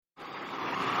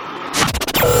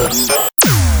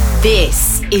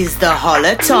This is the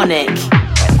Holla Tonic.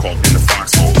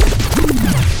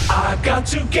 I got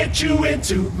to get you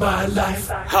into my life.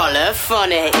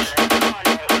 Hollaphonic.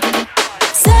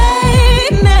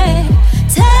 Take me.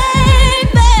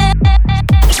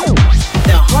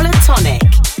 The Holla Tonic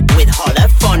with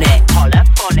Hollaphonic.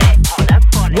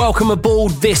 Welcome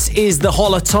aboard. This is the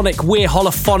Holla Tonic. We're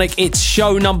Hollaphonic. It's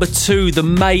show number 2, the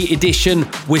May edition.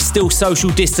 We're still social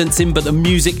distancing, but the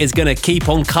music is going to keep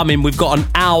on coming. We've got an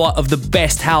hour of the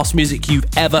best house music you've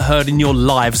ever heard in your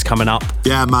lives coming up.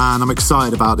 Yeah, man, I'm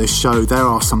excited about this show. There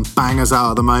are some bangers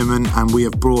out at the moment, and we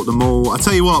have brought them all. I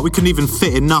tell you what, we couldn't even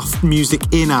fit enough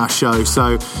music in our show,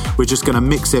 so we're just going to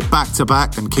mix it back to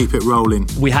back and keep it rolling.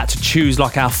 We had to choose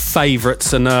like our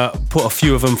favourites and put a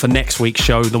few of them for next week's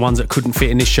show, the ones that couldn't fit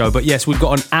in this show. But yes, we've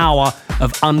got an hour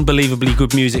of unbelievably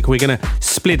good music. We're going to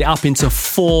split it up into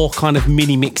 4 kind of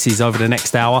mini mixes over the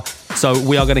next hour. So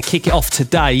we are going to kick it off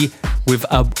today with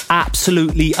an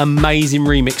absolutely amazing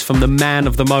remix from the man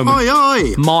of the moment, Oi,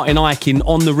 oi. Martin Ikin,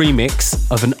 on the remix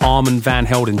of an Armand van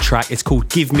Helden track. It's called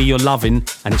Give Me Your Lovin',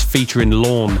 and it's featuring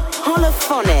Lorne.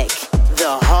 Hollaphonic,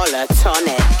 the Holla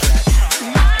Tonic.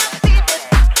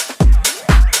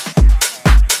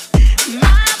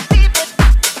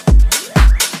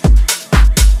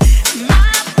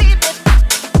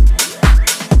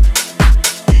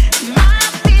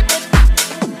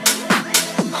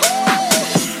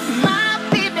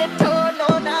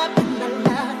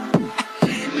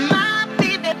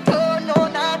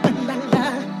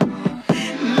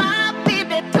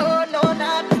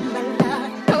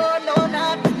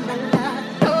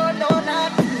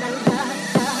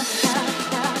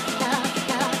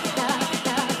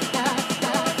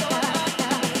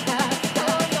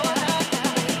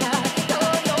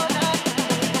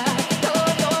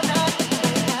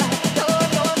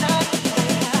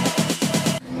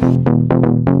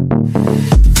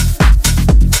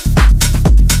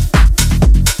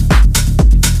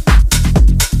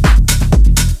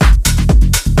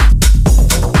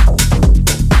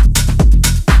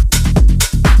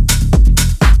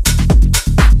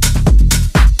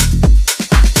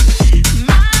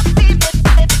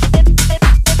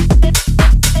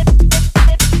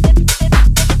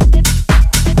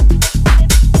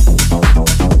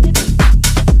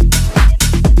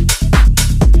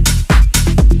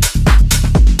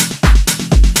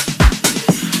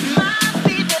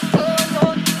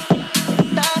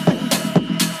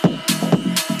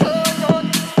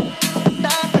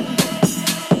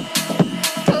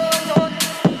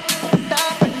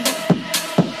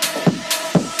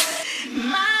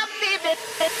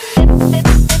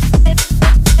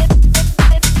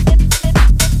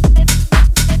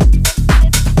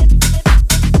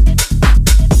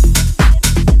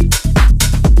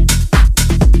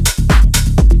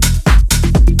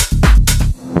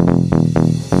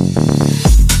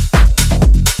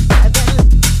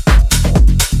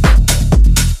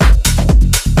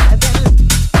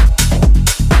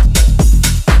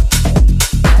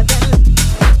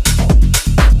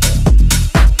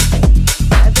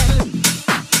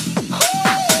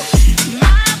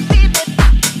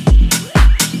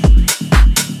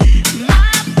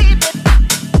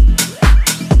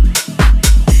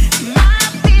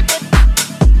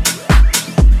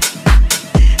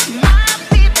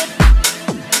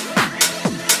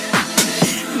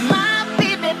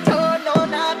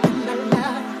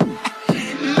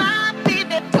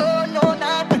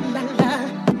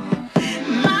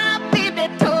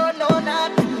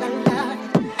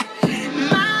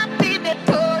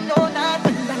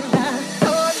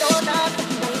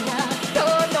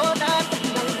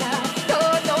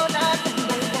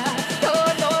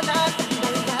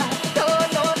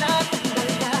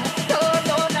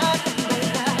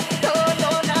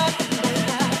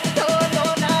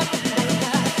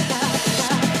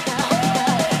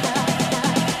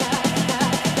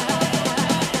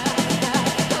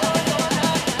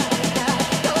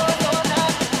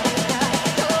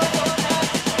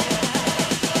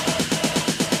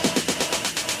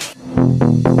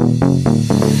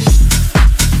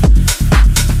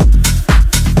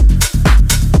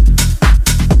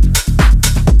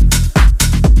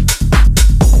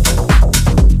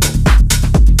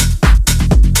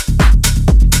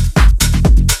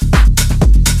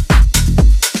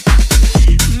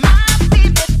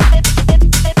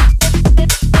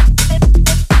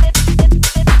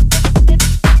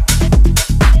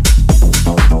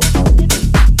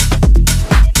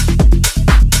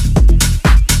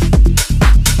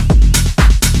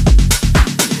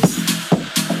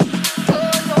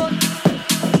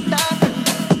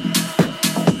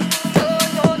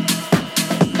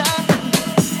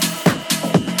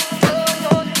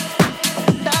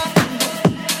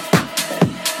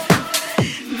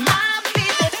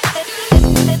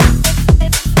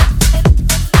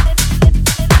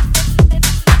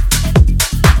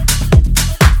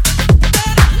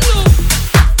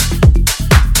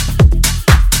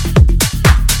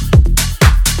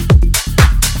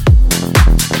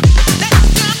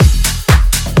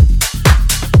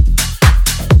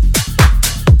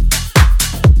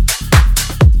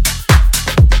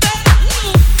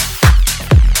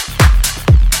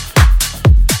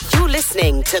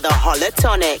 to the Holla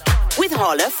Tonic with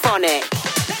Hollaphonic.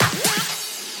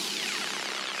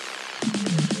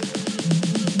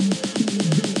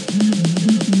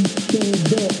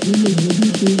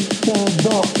 Stand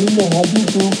up, we know how you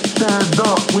do. Stand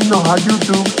up, we know how you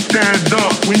do. Stand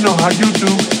up, we know how you do.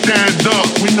 Stand up,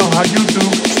 we know how you do.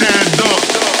 Stand up,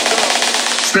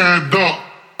 stand up.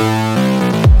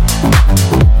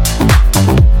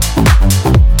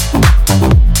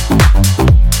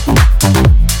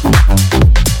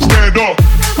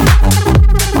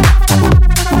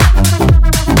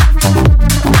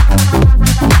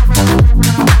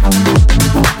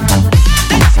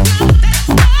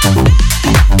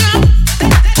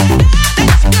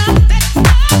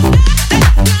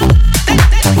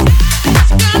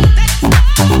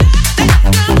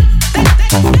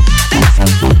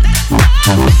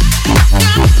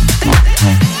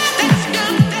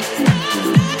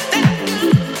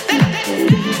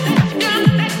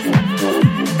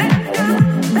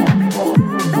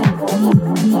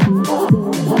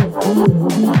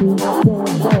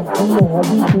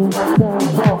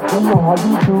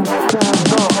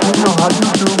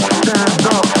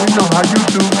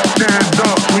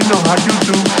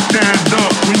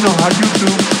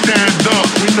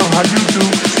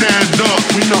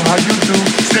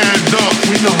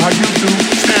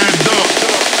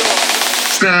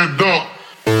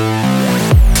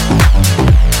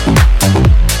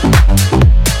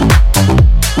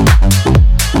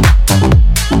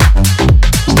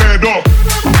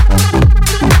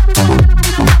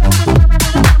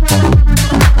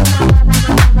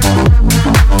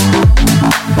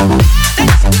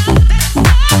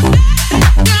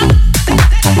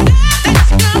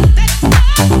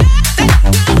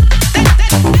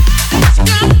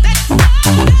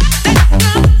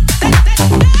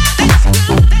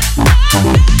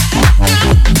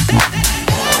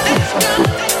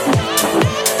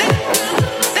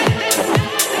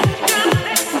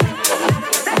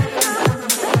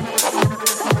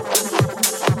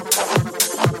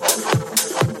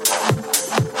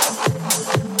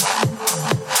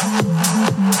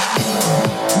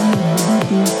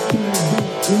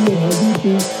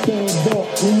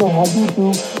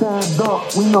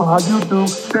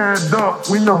 Stand up.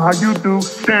 We know how you do.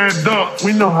 Stand up,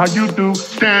 we know how you do.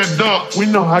 Stand up, we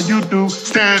know how you do.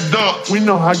 Stand up, we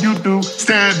know how you do.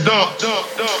 Stand up.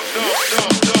 Stand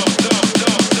up.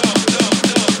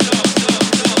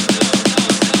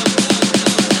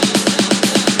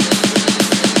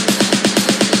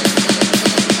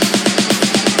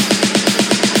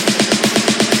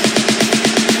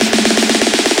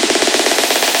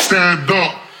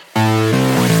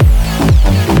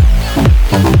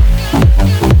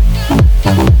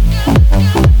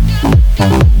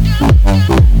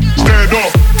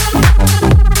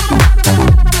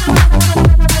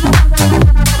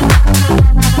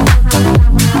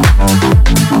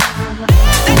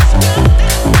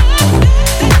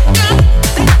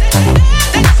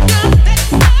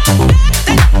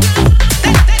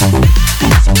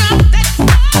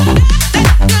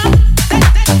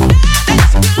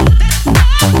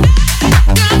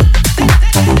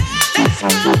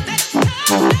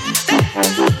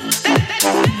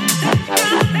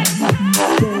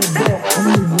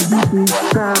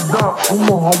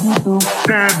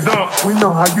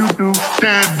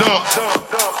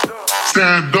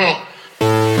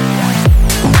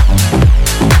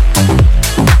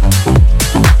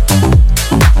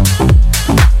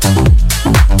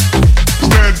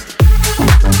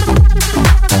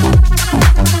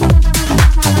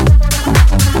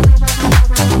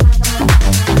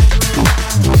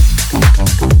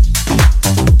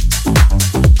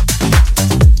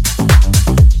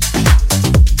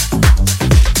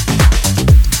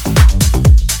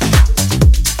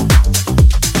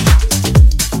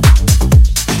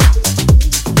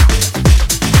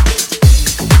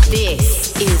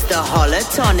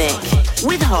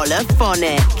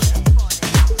 Hollaphonic.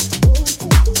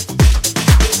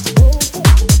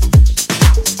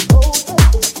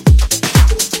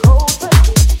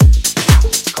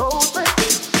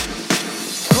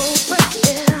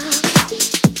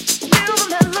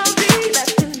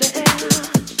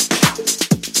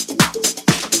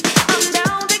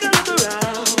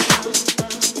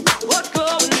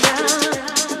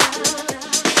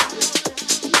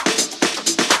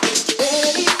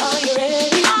 Ready? Are you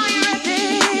ready?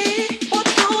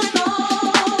 What's going on?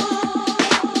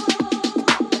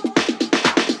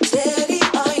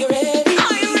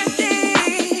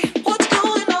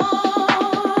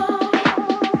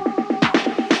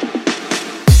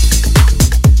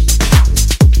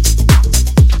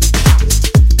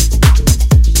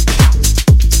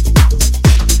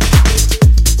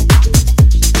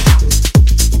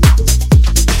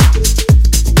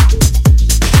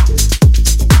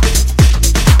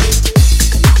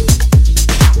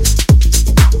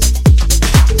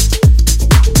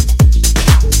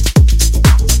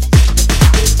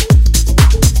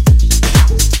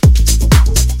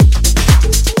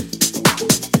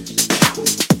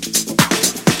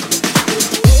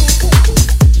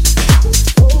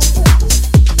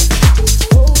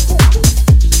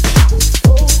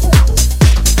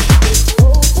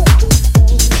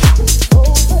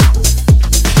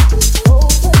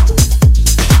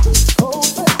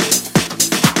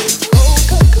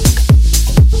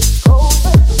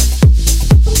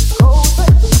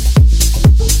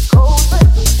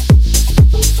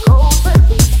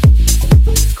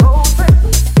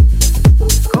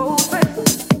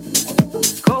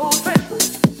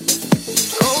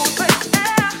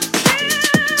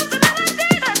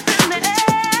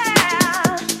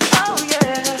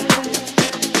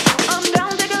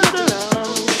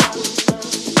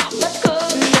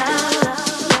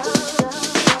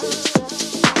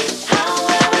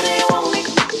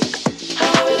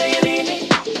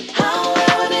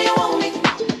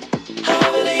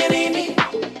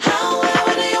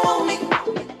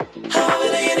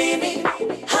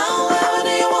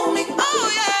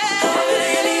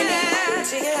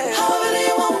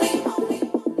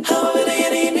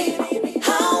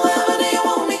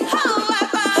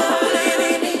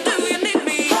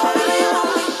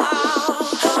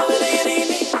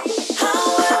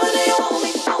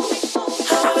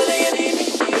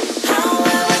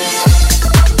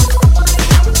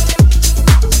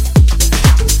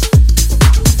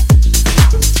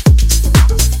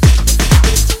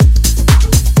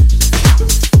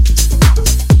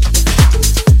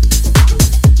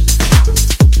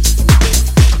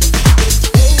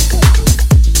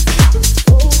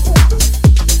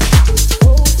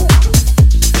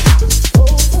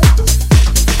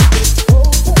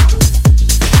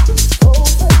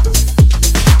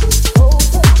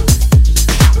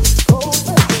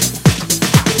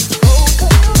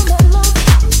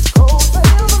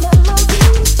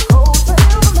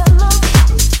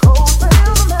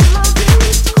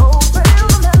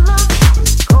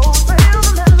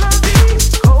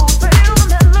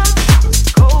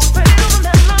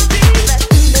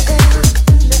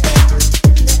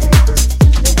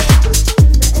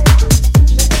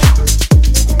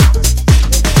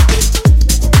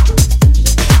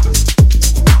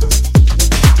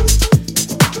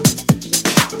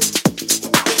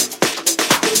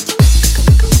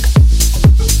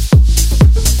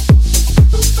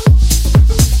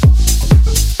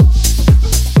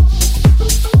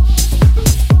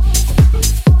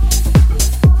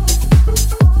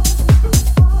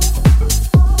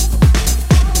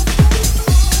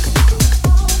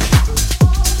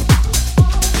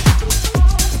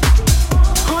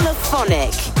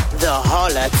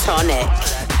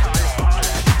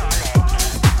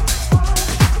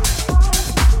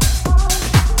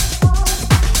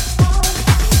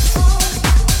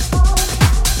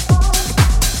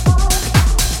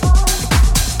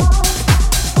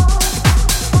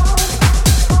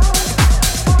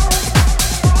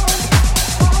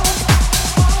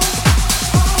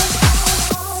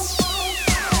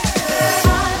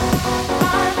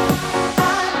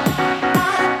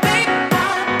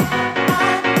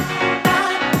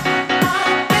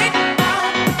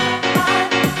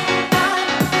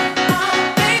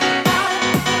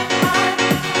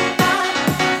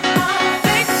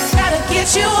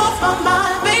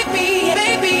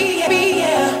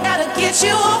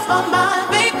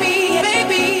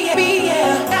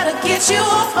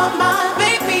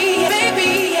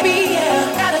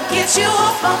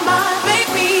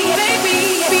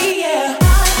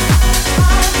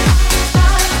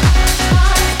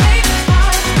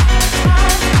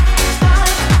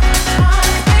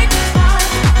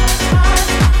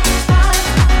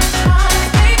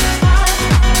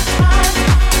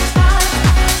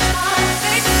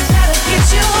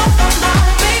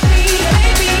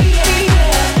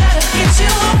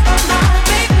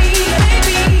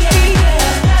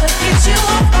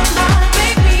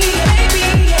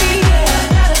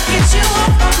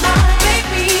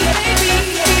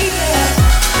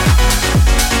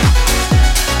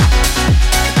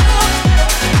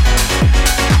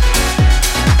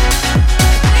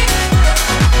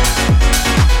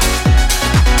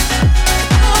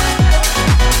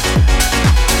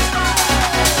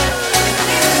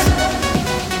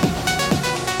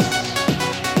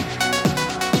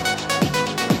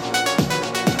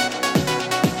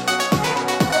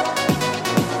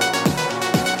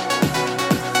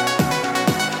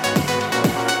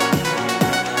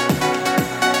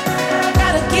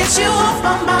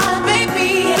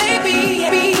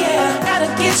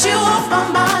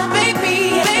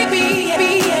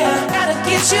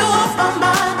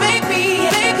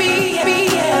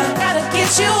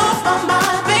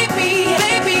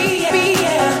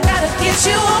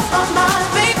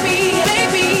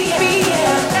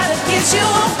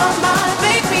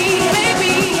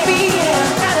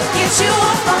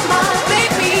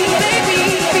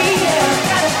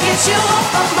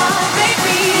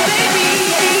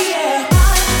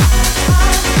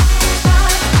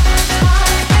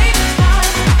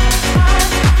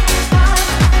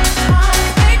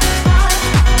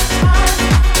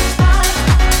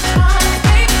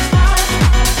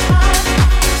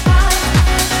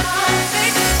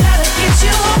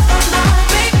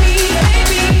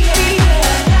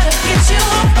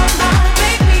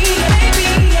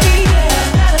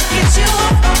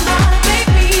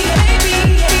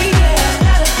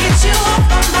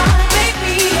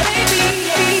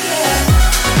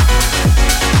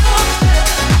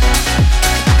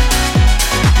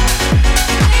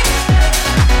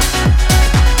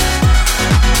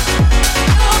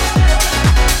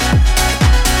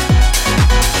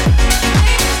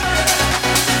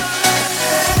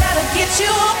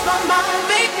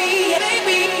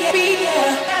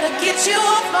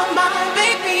 my mind,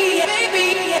 baby,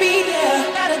 baby, baby,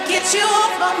 yeah. Gotta get you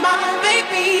off my mind,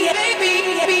 baby,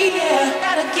 baby, baby, yeah.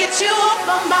 Gotta get you off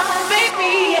my mind,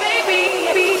 baby, baby,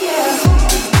 baby, yeah.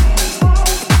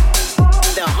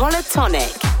 The Holla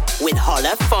Tonic with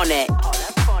Hollaphonic.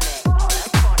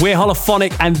 We're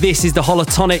Hollaphonic and this is the Holla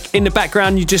Tonic. In the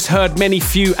background you just heard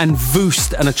Manyfew and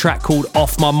Voost and a track called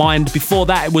Off My Mind. Before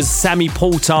that it was Sammy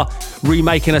Porter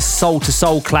remaking a soul to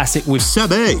soul classic with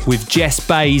Sammy, with Jess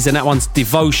Bays, and that one's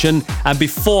Devotion. And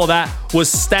before that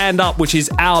was Stand Up, which is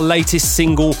our latest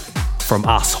single from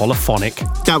us,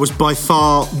 Hollaphonic. That was by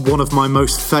far one of my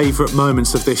most favourite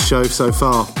moments of this show so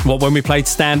far. What, when we played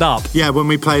Stand Up? Yeah, when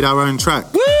we played our own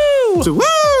track. Woo! So, woo!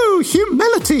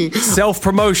 Humility.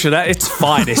 Self-promotion at its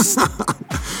finest.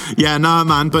 Yeah, no,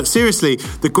 man. But seriously,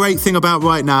 the great thing about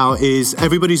right now is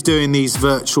everybody's doing these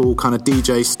virtual kind of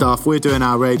DJ stuff. We're doing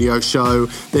our radio show.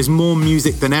 There's more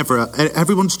music than ever.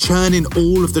 Everyone's churning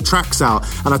all of the tracks out.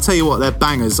 And I tell you what, they're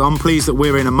bangers. I'm pleased that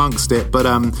we're in amongst it. But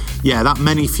yeah, that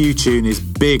Manyfew tune is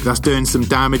big. That's doing some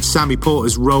damage. Sammy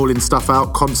Porter's rolling stuff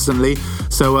out constantly.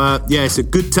 So yeah, it's a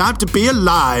good time to be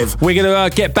alive. We're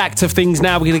going to get back to things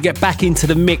now. We're going to get back into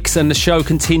the mix and the show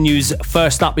continues.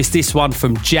 First up is this one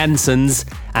from Jansons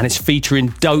and it's featuring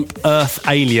Dope Earth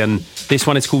Alien. This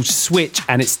one is called Switch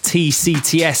and it's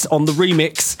Tcts on the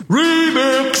remix.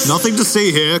 Remix! Nothing to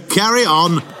see here. Carry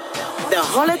on. The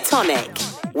Holla Tonic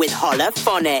with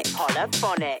Hollaphonic.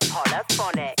 Hollaphonic.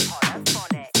 Hollaphonic.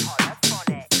 Hollaphonic.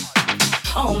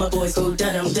 All my boys go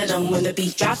da-dum when the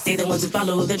beat drops. They the ones who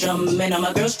follow the drum. And all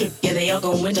my girls strip, yeah, they all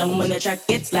going dumb when the track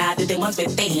gets loud. They ones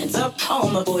with their hands up. All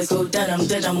my boys go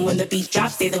da-dum when the beat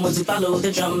drops. They the ones who follow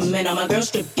the drum. And all my girls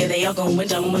strip, yeah, they all going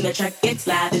dumb when the track gets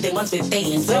loud. They ones with their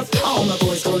hands up. All my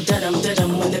boys go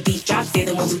da-dum when the beat drops. They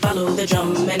the ones who follow the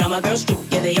drum. And all my girls strip,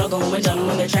 yeah, they all going dumb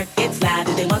when the track gets loud.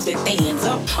 They ones with their hands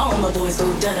up. All my boys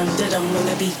go da-dum when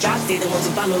the beat drops. They the ones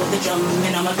who follow the drum.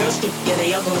 And all my girls strip, yeah,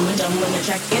 they all going dumb when the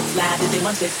track gets loud. They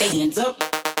ones with their hands up.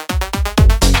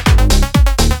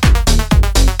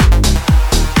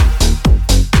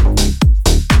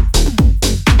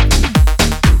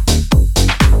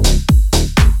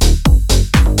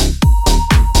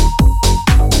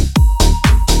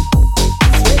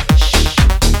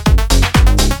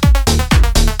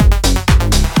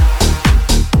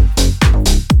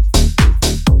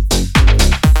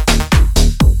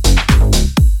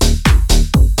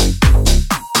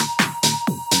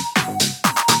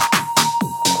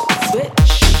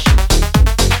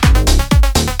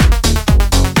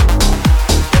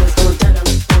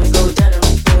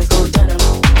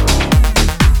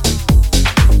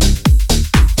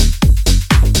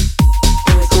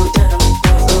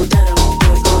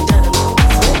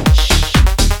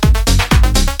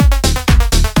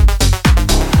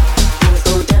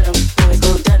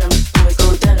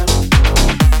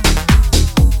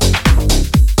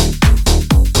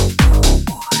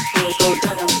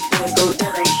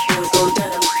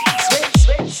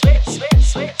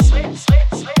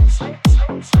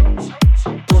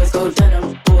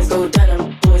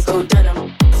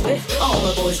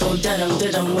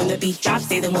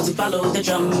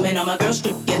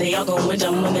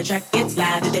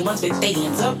 With their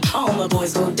hands up, all my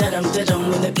boys go da-dum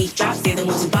when the beat drops. They're the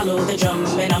ones who follow the drum,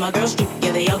 and all my girls strip,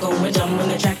 yeah, they all going dumb when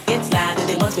the track gets loud.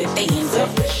 They ones with their hands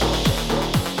up.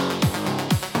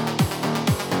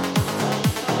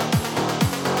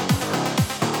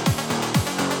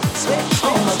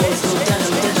 All my boys go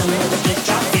da-dum when the beat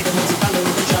drops. They're the ones who follow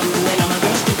the drum, and all my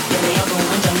girls strip, yeah, they all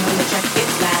going dumb when the track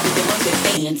gets loud. They ones with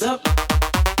their hands up.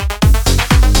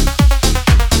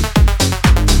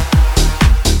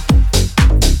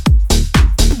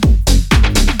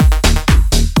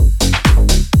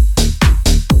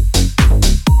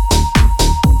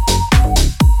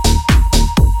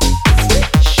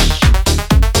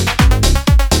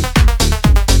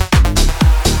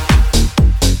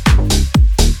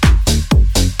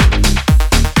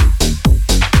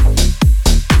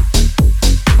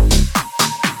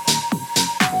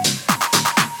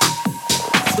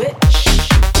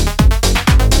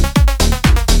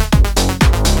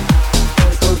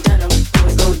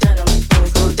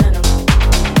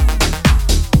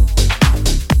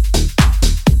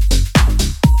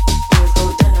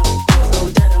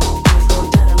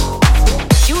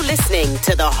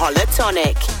 Holla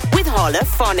Tonic with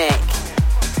Hollaphonic.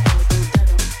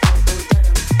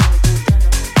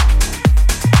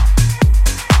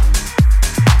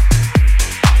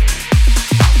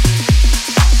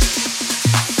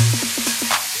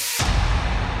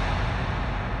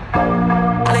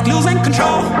 I like losing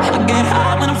control. I get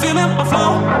high when I'm feeling my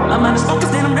flow. My mind is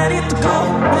focused and I'm ready to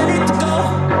go, ready to go.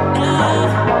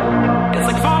 Yeah. It's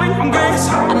like falling from grace.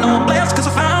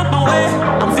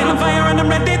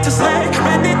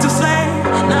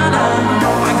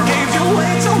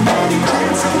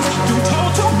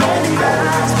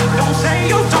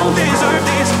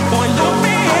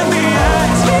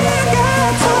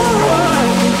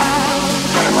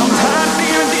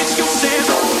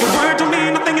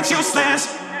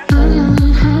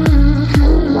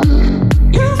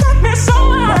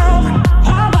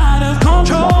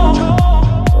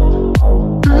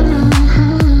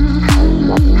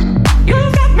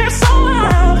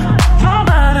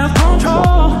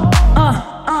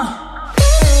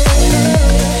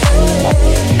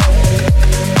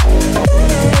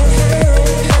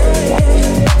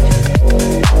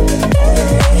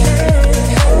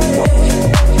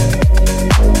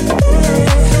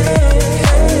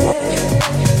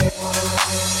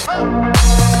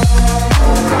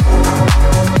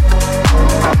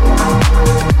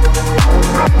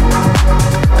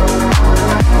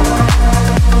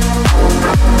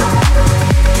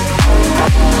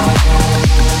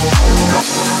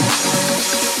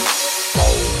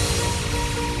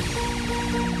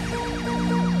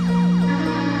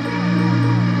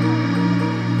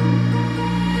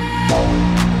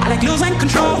 like losing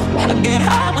control. I get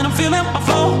high when I'm feeling my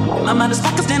flow. My mind is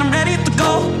focused and I'm ready to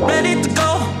go, ready to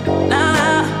go. Nah,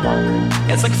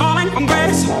 nah. It's like falling from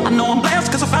grace. I know I'm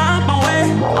blessed cause I found my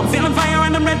way. I'm feeling fire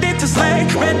and I'm ready to slay,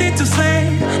 ready to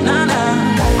slay. Nah,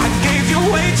 nah. I gave you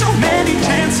way too many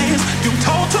chances. You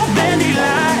told too many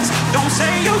lies. Don't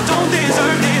say you don't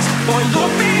deserve this. Boy,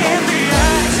 look me in the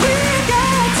eyes. We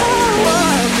got to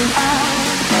work it out.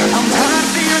 I'm tired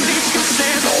of hearing these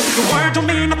excuses. The word don't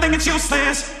mean nothing, it's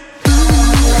useless.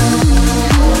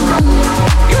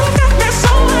 You got me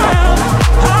so loud,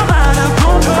 I'm out of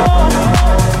control.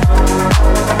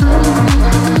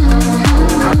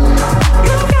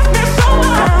 You got me so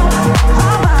loud,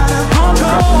 I'm out of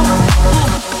control.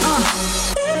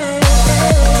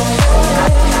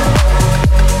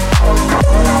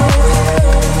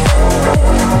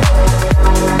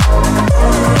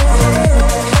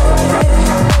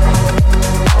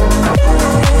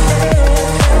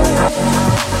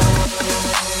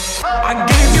 I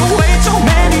gave you way too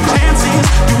many chances.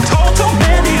 You told too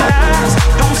many lies.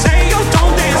 Don't say you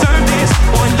don't deserve this.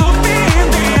 Boy, look me in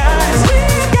the eyes. We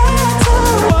got to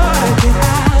work it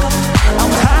out.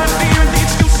 I'm tired of hearing the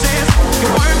excuses.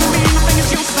 Your word to me, nothing is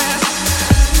useless.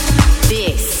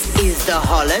 This is the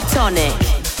Holla Tonic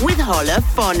with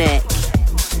Hollaphonic.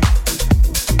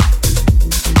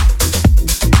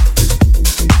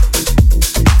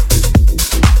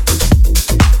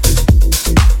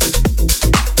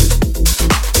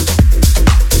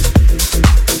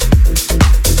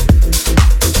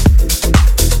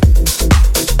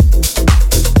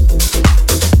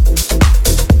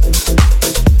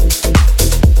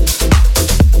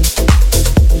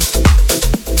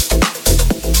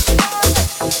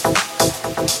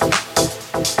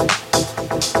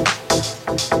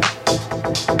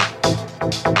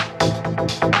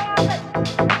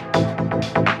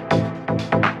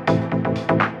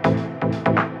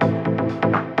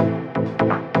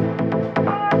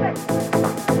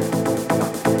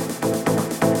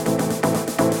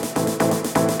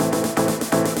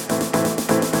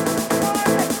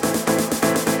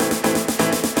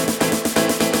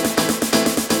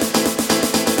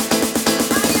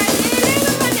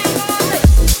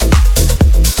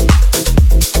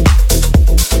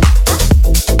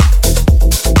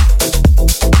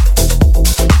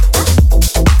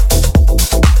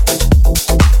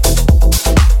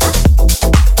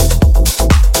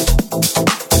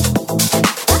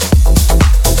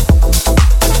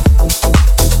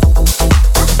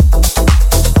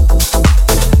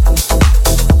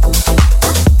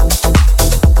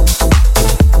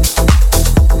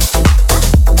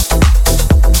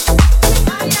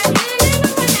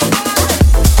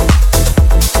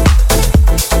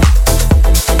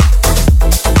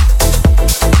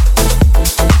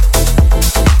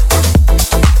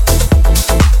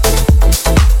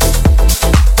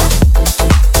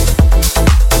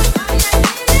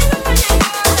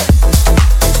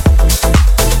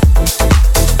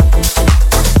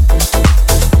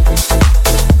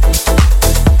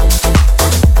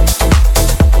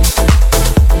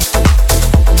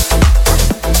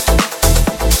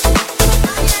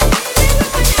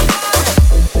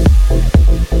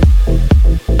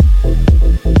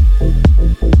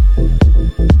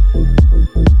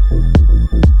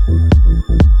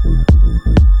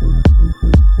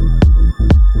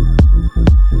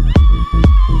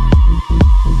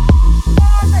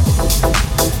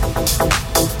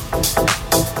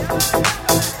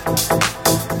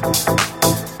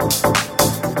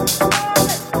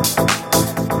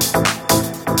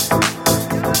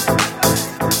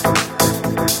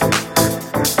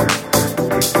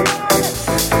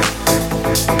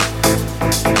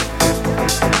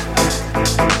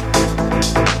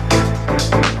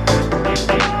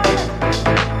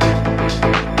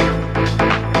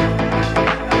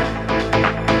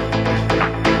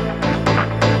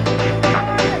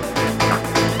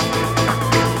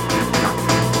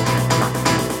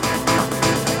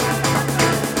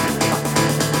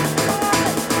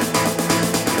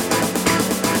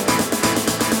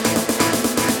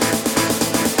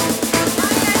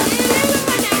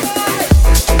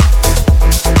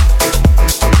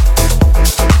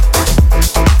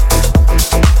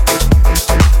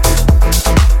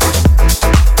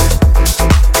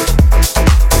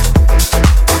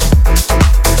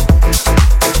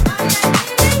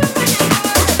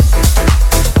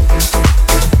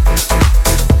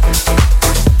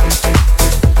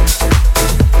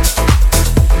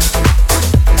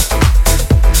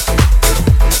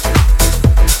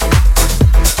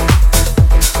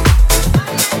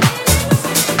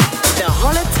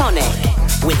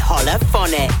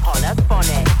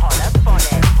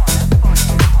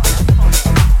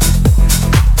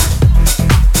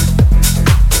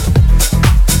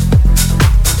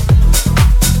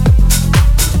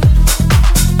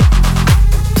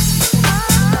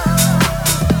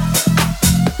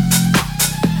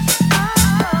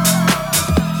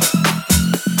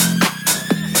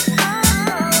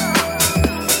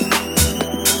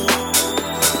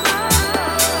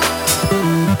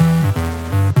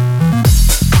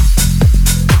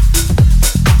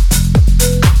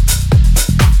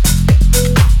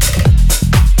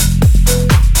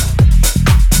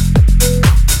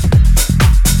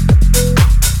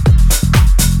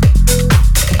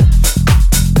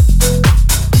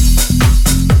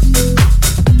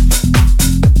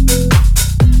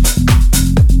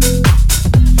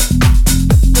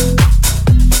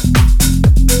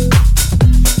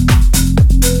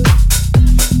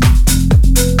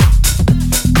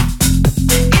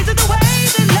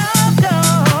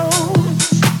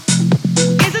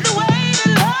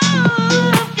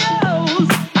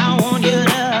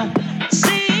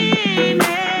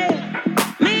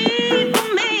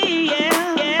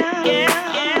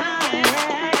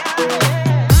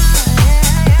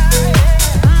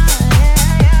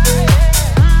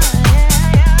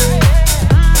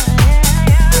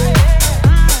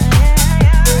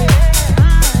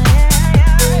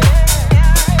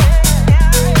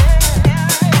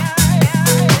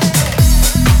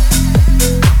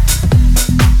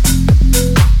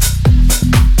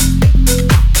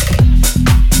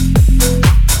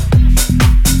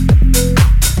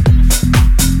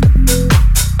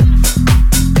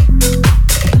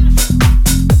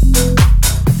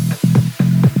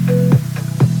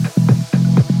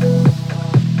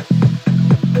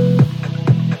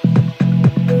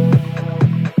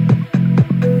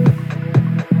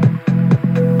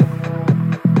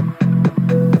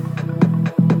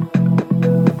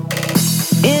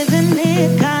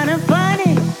 it kinda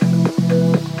funny.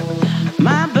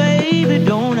 My baby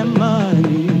don't have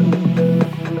money,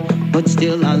 but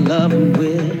still I love him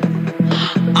with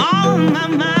all my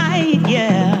might,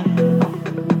 yeah.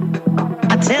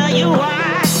 I tell you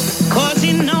why, 'cause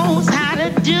he knows how to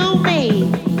do me.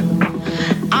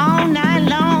 All night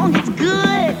long, it's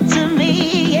good to me,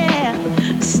 yeah.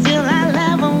 Still I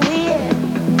love him with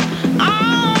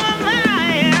all my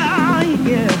might,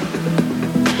 yeah.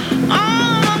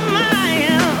 All my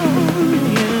yeah,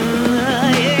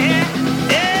 yeah.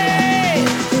 Hey,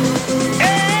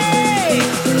 hey,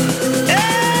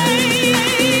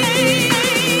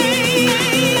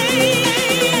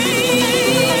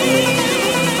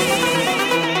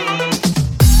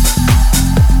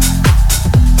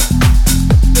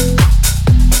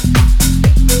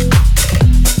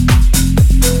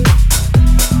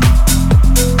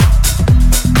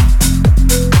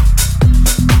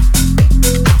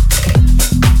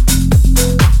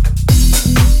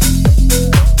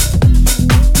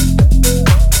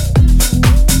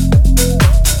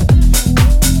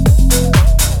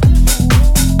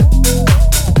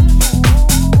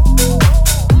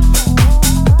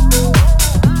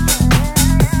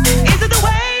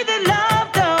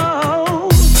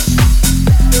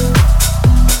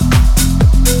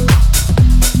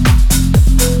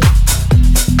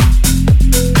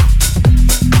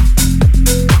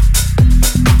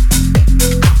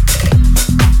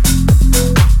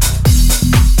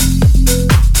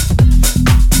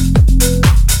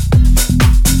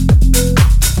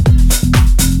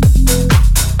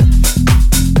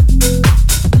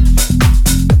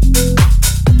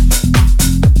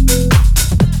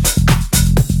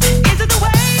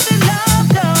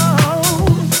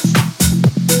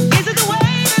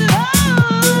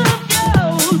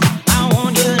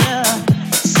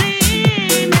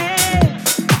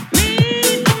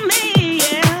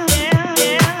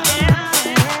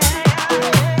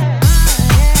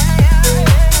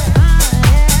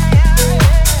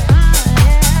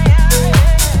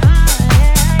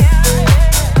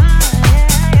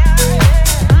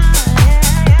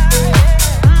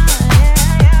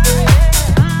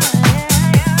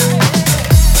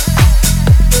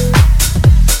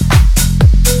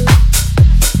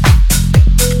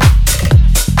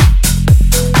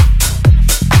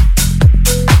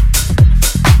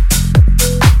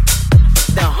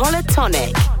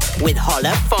 Tonic with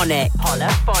Hollaphonic.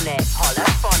 Hollaphonic.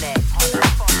 Hollaphonic.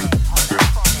 Hollaphonic.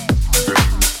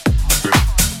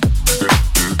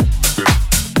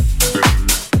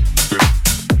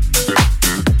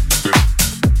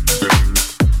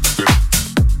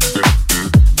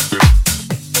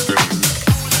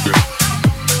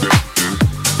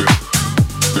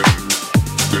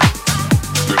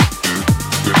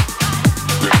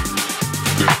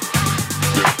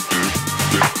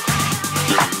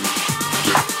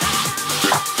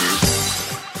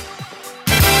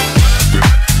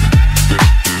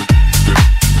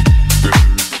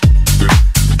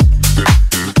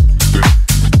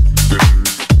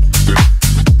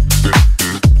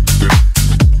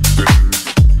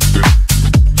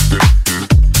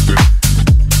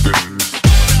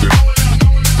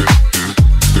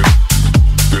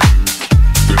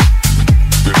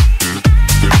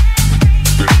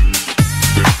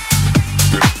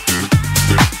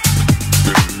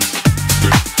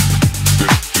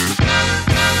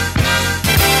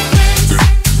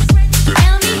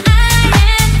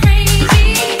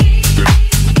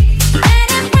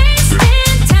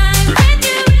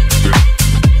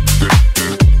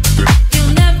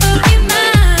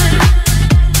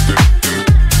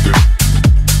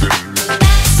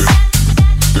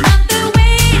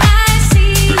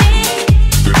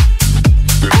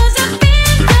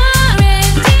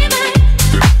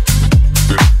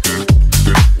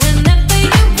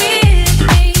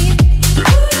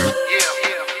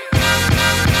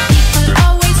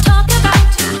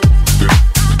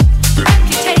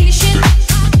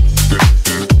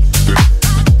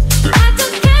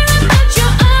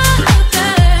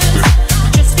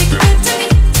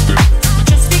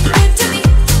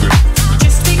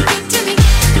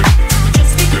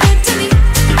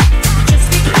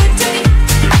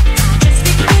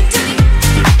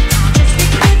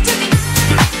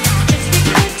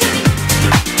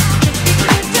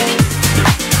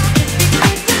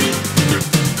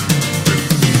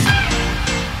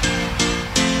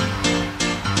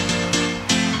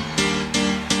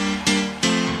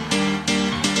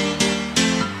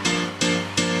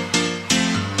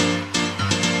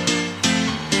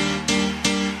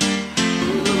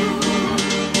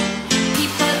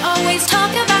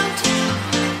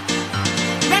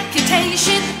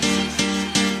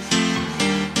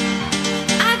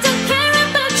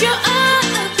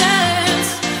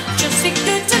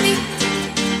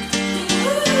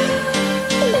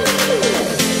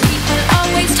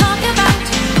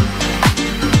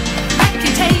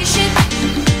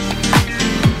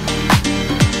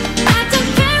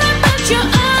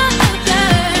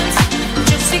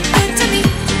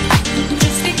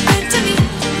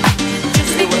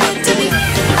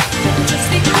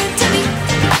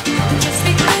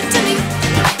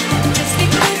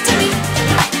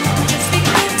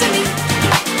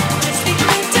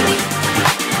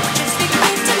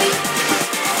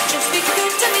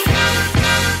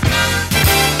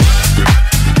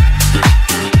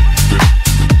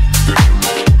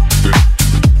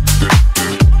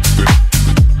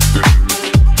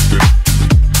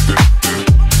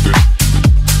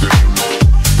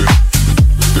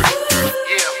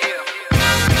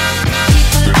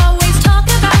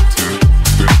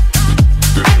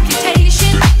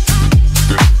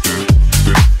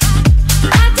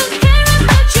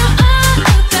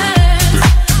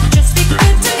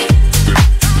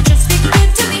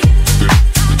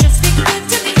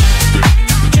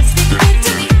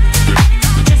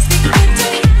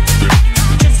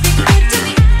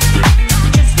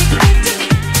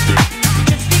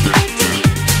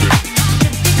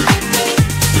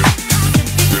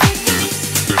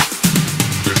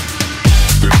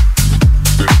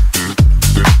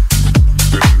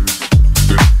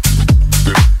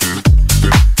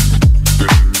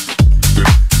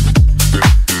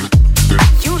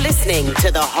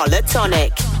 the Holla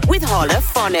Tonic with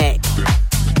Hollaphonic.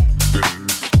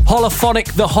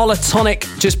 Hollaphonic, the Holla Tonic,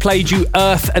 just played you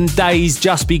Earth and Days,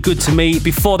 Just Be Good to Me.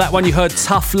 Before that one you heard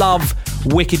Tough Love,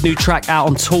 wicked new track out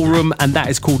on Toolroom, and that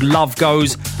is called Love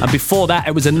Goes. And before that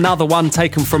it was another one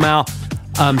taken from our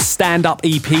stand-up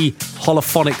EP,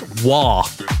 Hollaphonic War.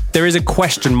 There is a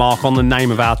question mark on the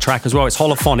name of our track as well. It's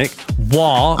Hollaphonic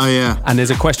War. Oh, yeah. And there's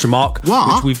a question mark.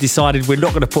 What? Which we've decided we're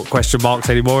not going to put question marks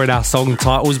anymore in our song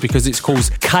titles because it's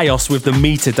caused chaos with the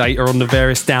metadata on the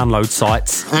various download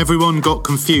sites. Everyone got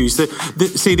confused.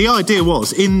 See, the idea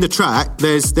was, in the track,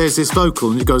 there's this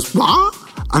vocal and it goes, what?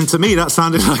 And to me, that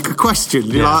sounded like a question.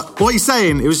 You're like, what are you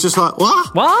saying? It was just like,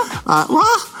 what? What?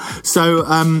 What? So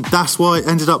that's why it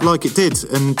ended up like it did,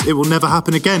 and it will never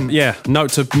happen again. Yeah,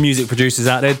 note to music producers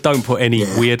out there, don't put any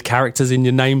weird characters in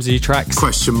your names of your tracks.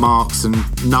 Question marks and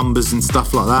numbers and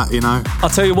stuff like that, you know. I'll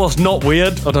tell you what's not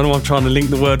weird, I don't know why I'm trying to link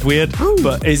the word weird,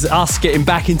 but is us getting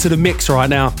back into the mix right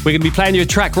now. We're going to be playing you a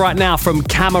track right now from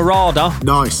Camarda.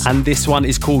 Nice. And this one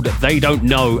is called They Don't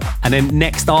Know. And then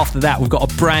next after that, we've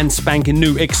got a brand spanking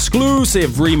new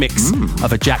exclusive remix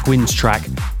of a Jack Wins track.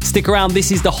 Stick around,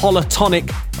 this is the Holla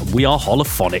Tonic, and we are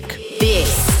Hollaphonic.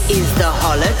 This is the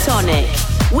Holla Tonic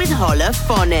with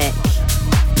Hollaphonic.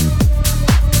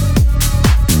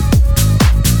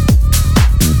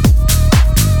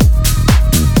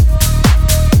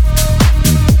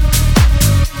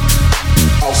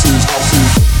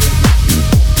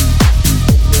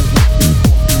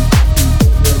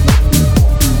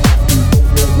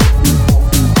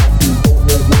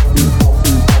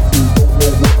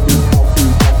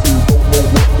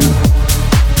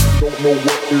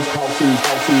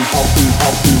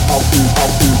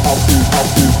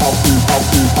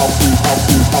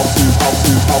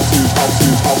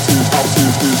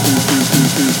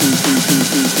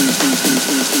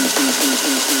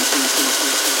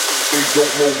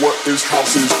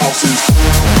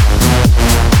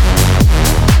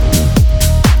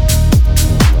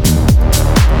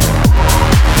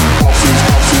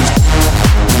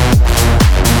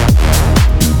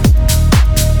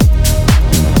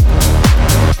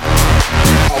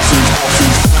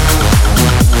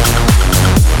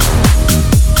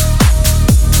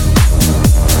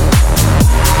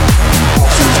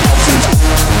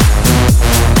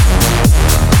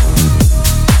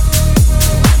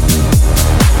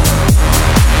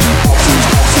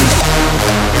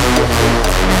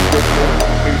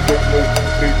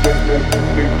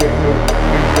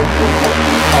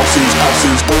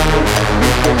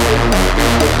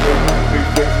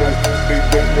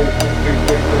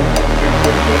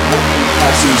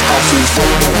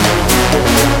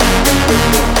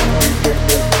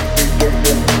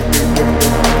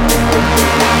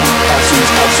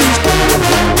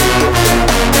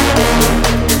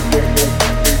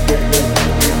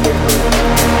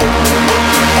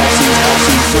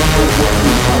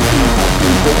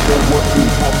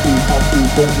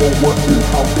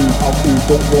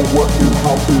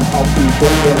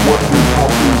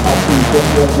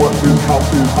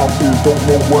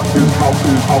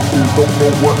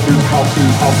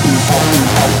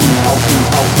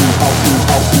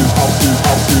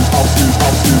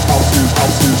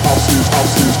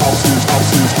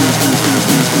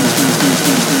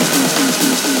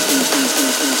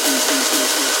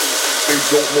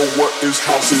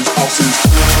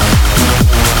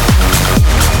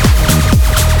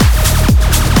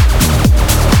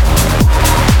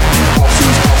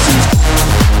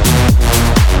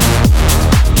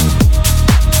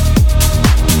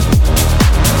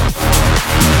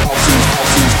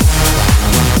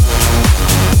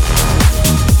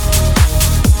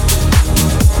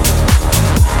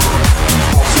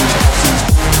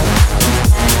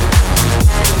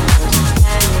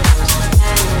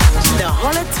 The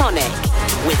Holla Tonic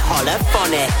with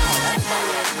Hollaphonic.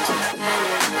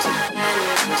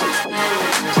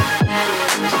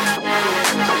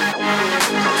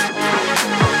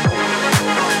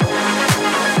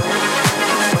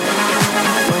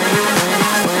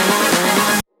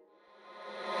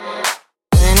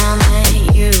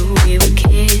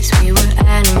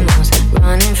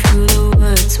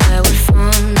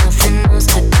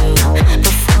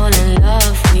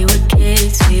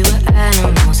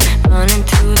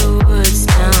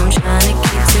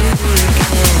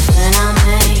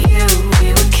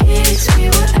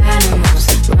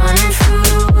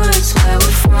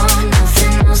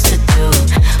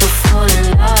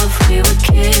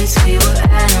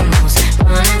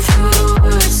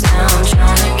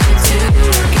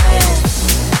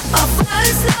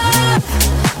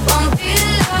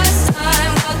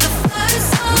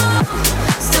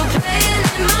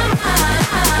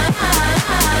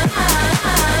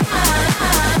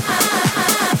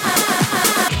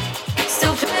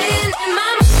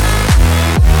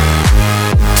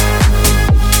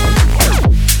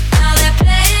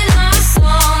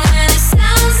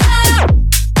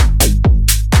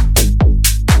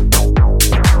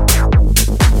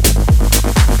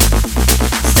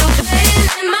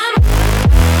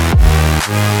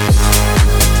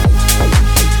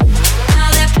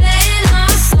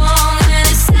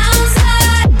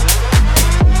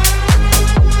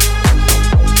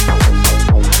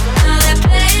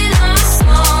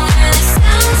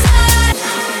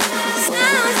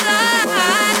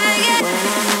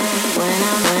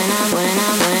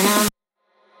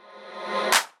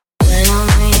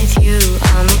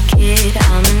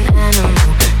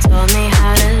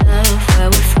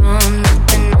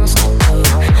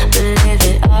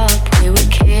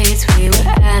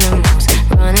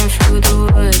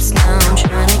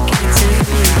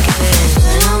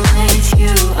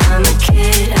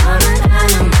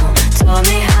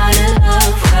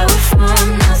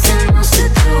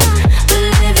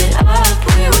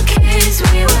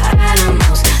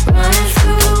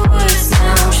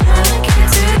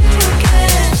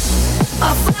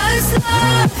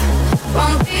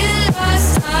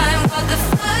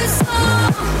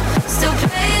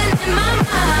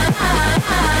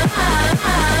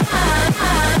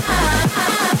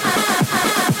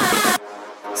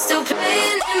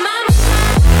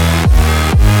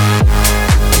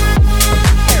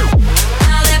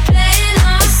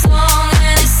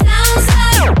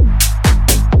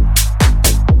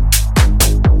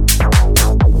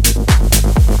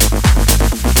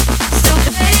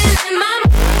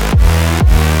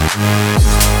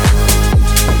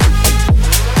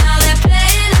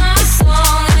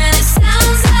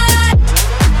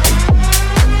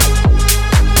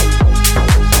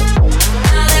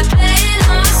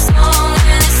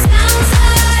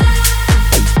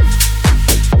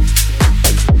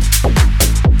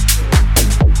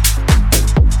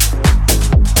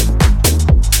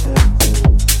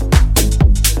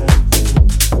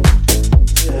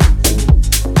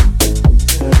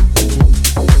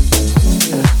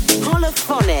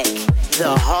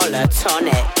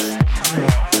 Tonic.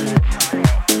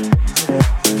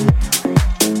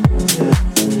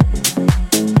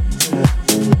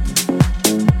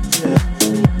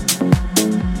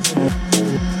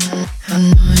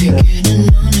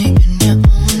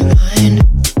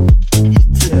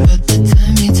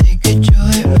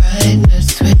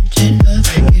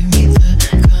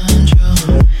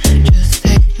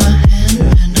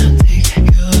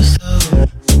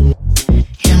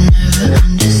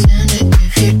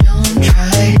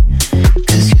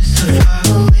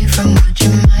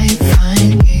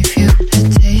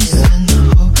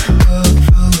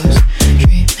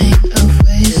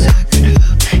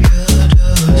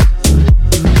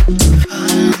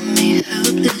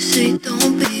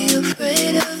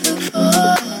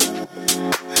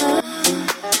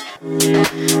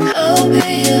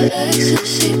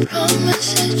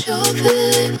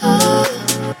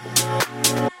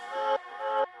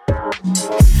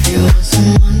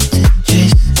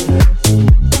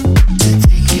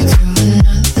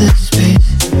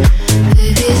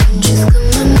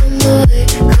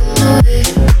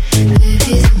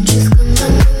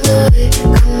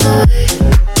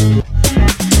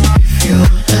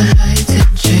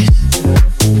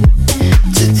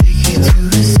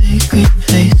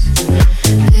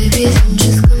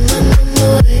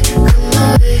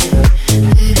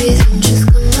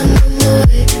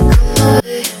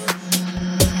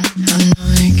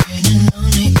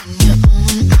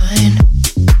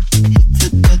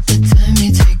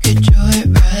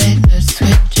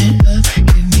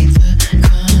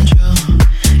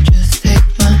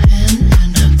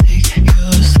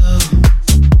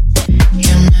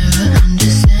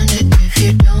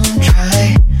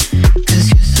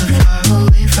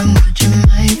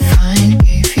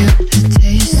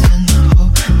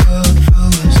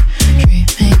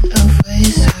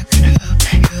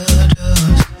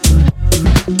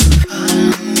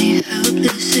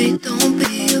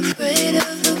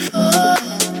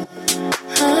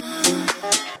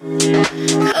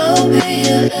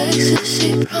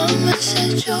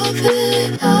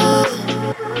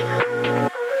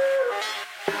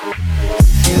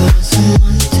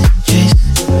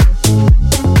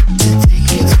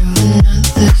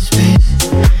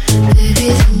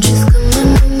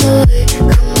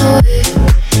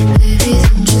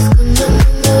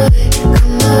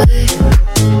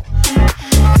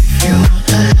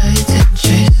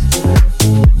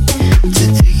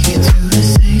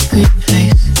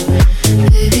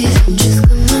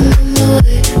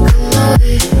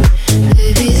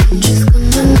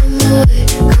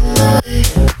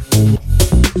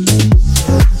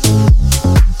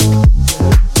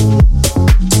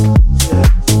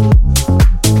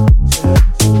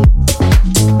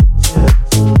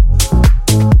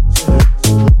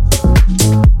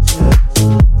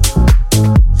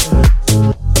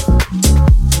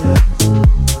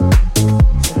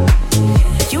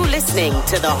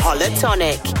 To the Holla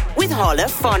Tonic with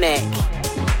Hollaphonic.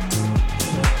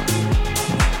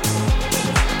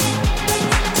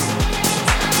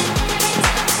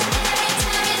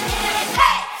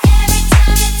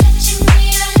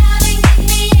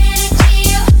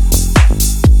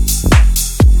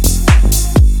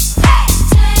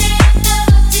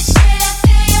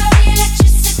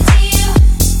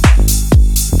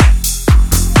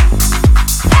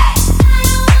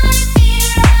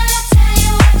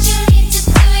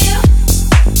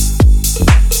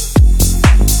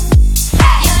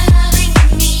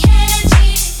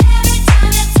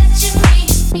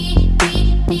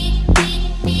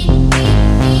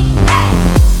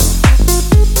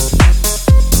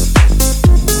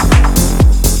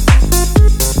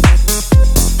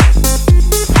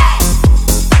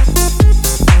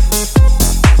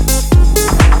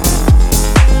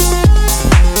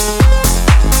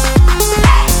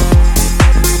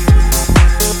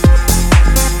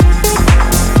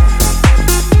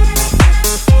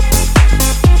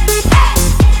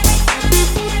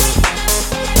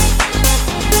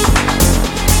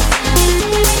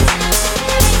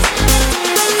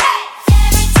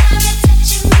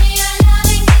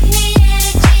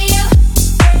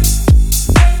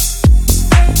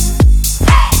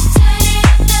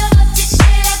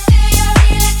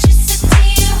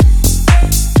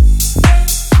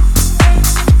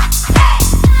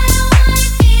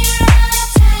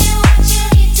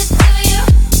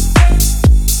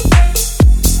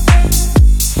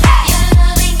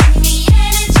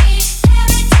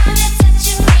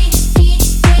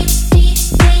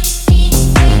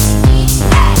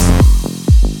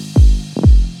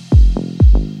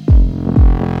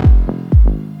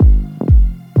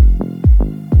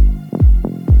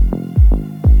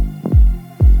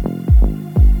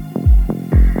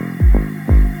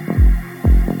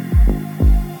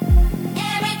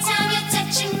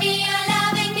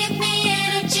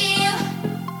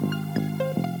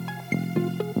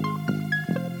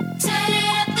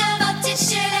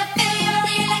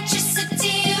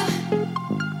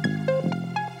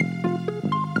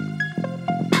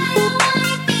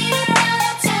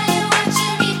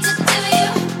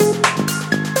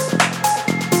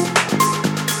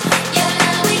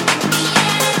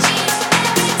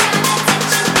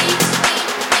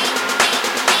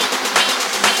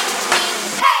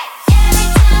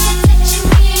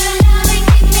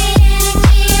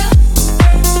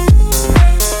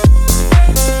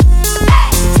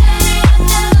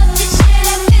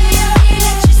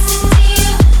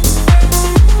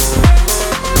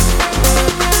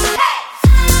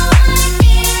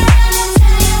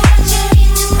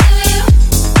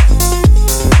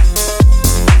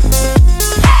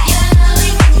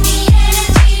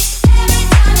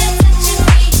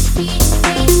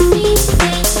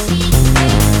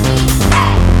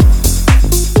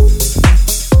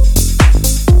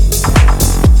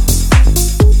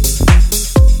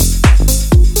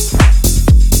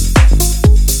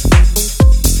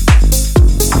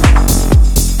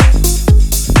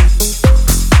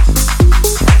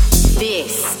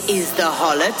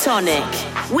 Holla Tonic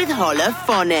with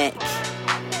Hollaphonic.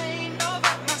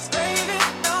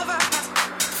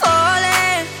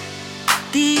 Falling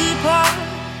deeper,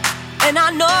 and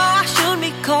I know I shouldn't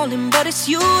be calling, but it's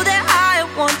you that I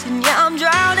want, and yeah, I'm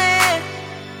drowning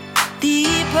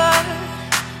deeper.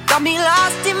 Got me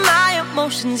lost in my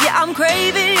emotions, yeah, I'm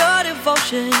craving your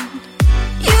devotion.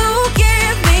 You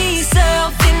give me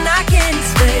something I can't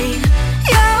explain.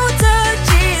 Your touch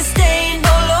is stained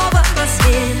all over my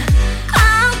skin.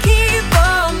 I'll keep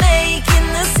on making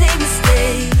the same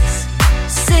mistakes,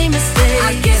 same mistakes.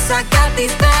 I guess I got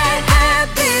these bad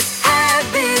habits,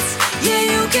 habits. Yeah,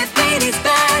 you give me these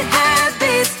bad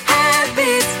habits,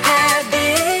 habits,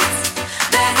 habits.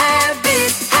 Bad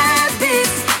habits,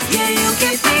 habits. Yeah, you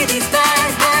give me these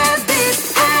bad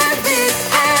habits, habits,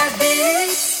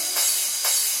 habits.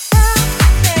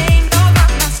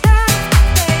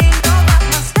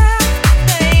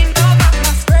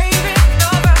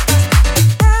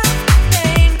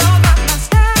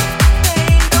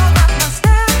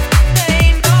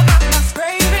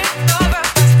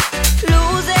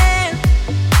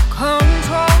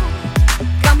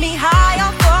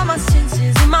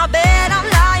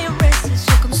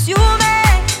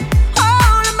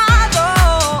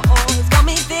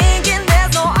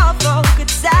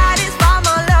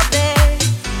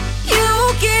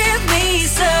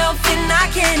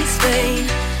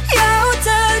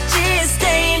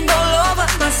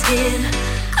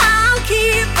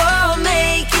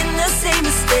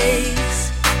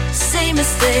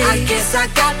 I guess I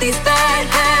got these bad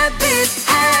habits,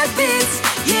 habits.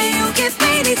 Yeah, you give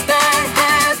me these bad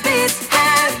habits,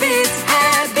 habits,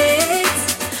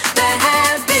 habits. Bad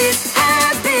habits,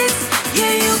 habits.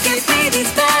 Yeah, you give me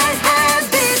these bad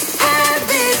habits,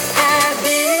 habits,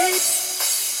 habits.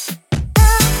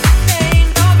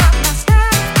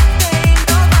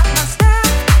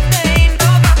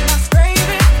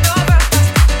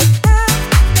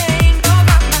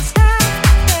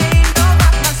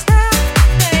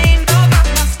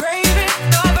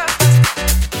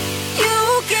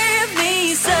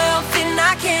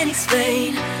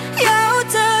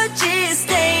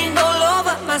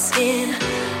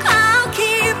 I'll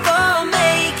keep on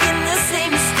making the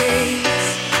same mistakes,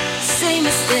 same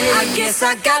mistakes. I guess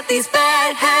I got these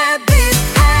bad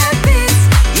habits, habits.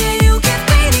 Yeah, you give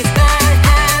me these bad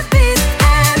habits,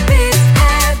 habits,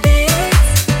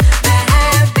 habits. Bad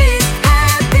habits,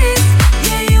 habits.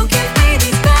 Yeah, you give me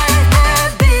these bad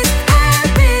habits,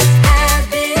 habits,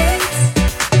 habits.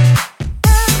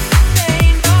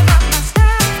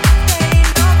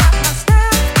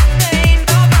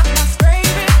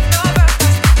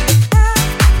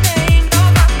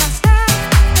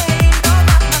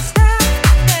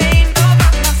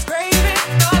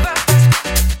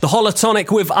 Holla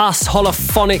Tonic with us,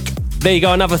 Hollaphonic. There you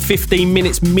go, another 15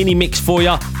 minutes mini mix for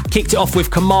you. Kicked it off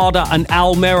with Camarda and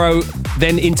Almero,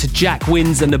 then into Jack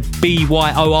Wins and the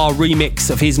Byor remix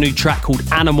of his new track called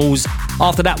Animals.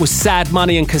 After that was Sad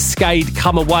Money and Kaskade,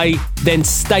 Come Away. Then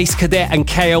Stace, Cadet and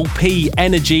KLP,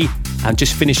 Energy. And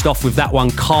just finished off with that one,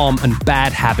 Kalm and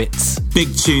Bad Habits.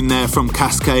 Big tune there from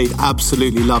Kaskade.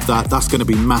 Absolutely love that. That's going to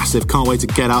be massive. Can't wait to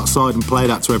get outside and play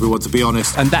that to everyone, to be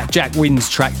honest. And that Jack Wins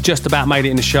track just about made it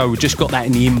in the show. We just got that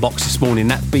in the inbox this morning.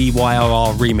 That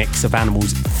Byor remix of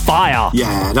Animals. Fire!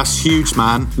 Yeah, that's huge,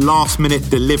 man. Last minute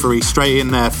delivery straight in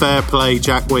there. Fair play,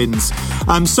 Jack Wins.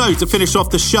 So to finish off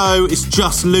the show, it's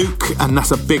Justluke, and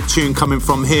that's a big tune coming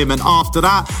from him. And after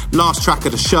that, last track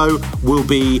of the show will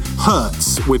be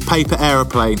Hrrtz with Paper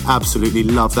Aeroplane. Absolutely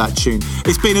love that tune.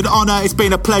 It's been an honour, it's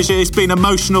been a pleasure, it's been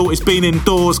emotional, it's been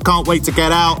indoors. Can't wait to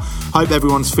get out. Hope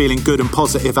everyone's feeling good and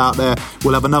positive out there.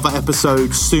 We'll have another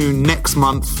episode soon next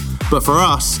month. But for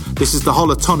us, this is the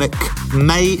Holla Tonic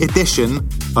May edition.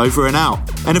 Over and out.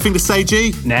 Anything to say,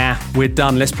 G? Nah, we're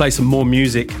done. Let's play some more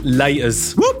music.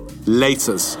 Laters. Whoop!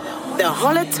 Laters. The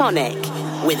Holla Tonic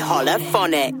with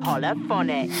Hollaphonic.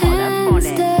 Hollaphonic.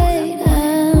 Hollaphonic.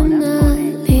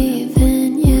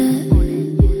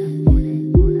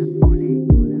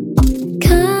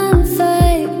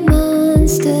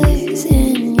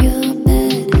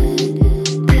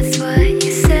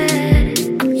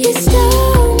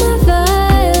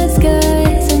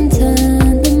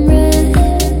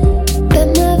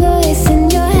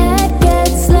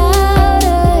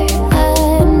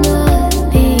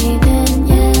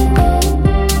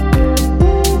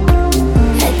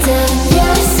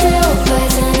 Yes.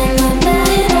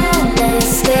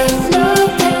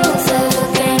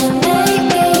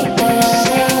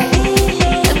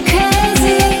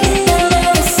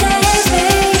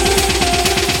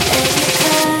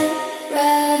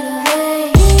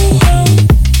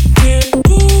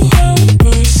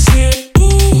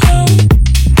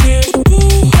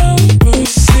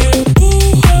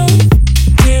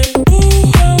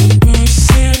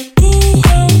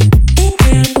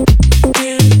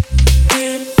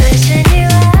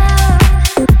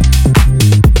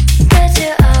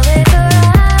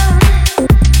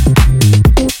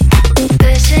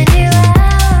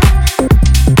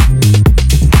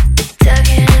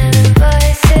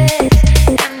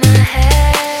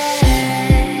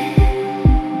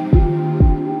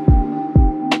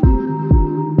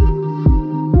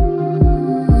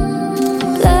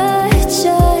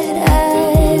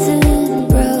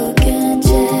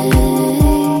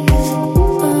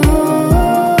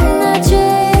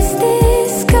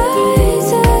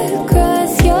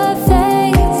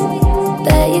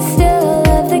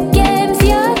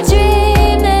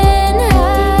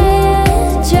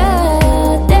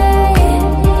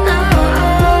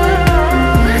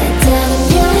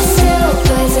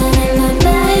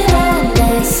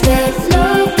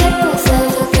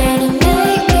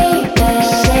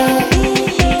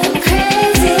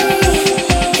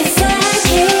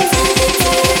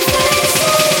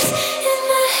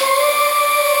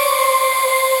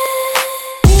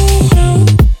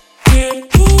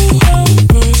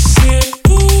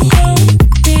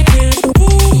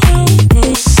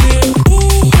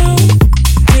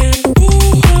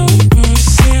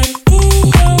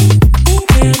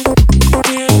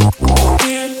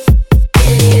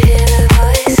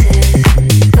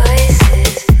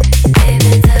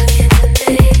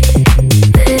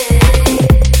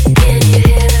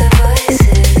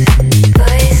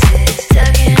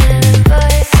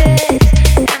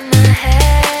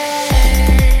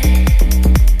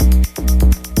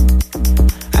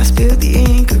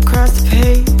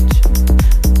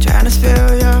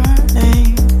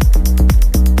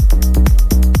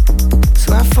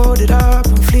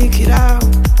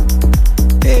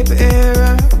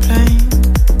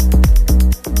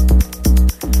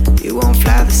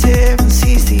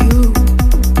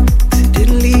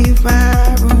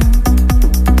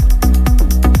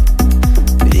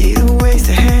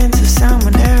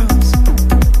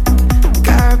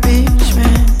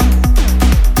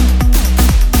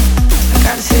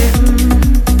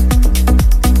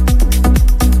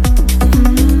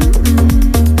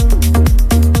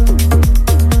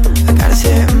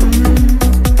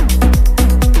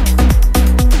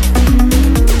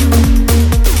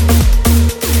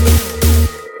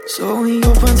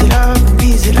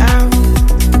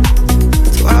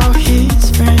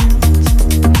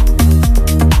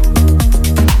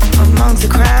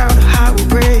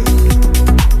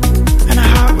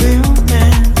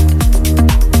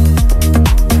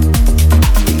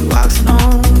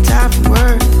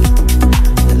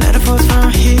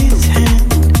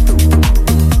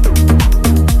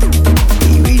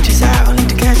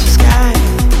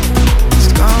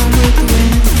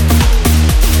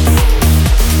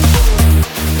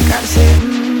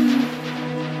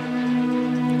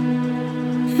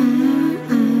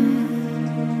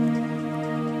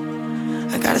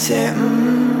 gotta say,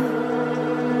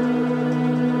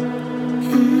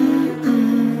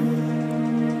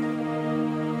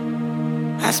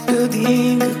 I spilled the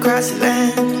ink across the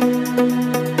land,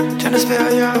 trying to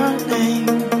spell your name.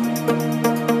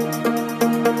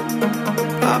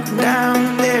 Up and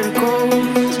down, there it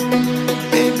goes,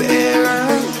 baby,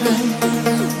 aeroplane.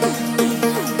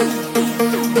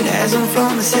 And as I'm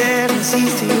from the 7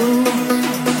 seas to you,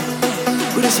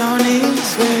 put us on it.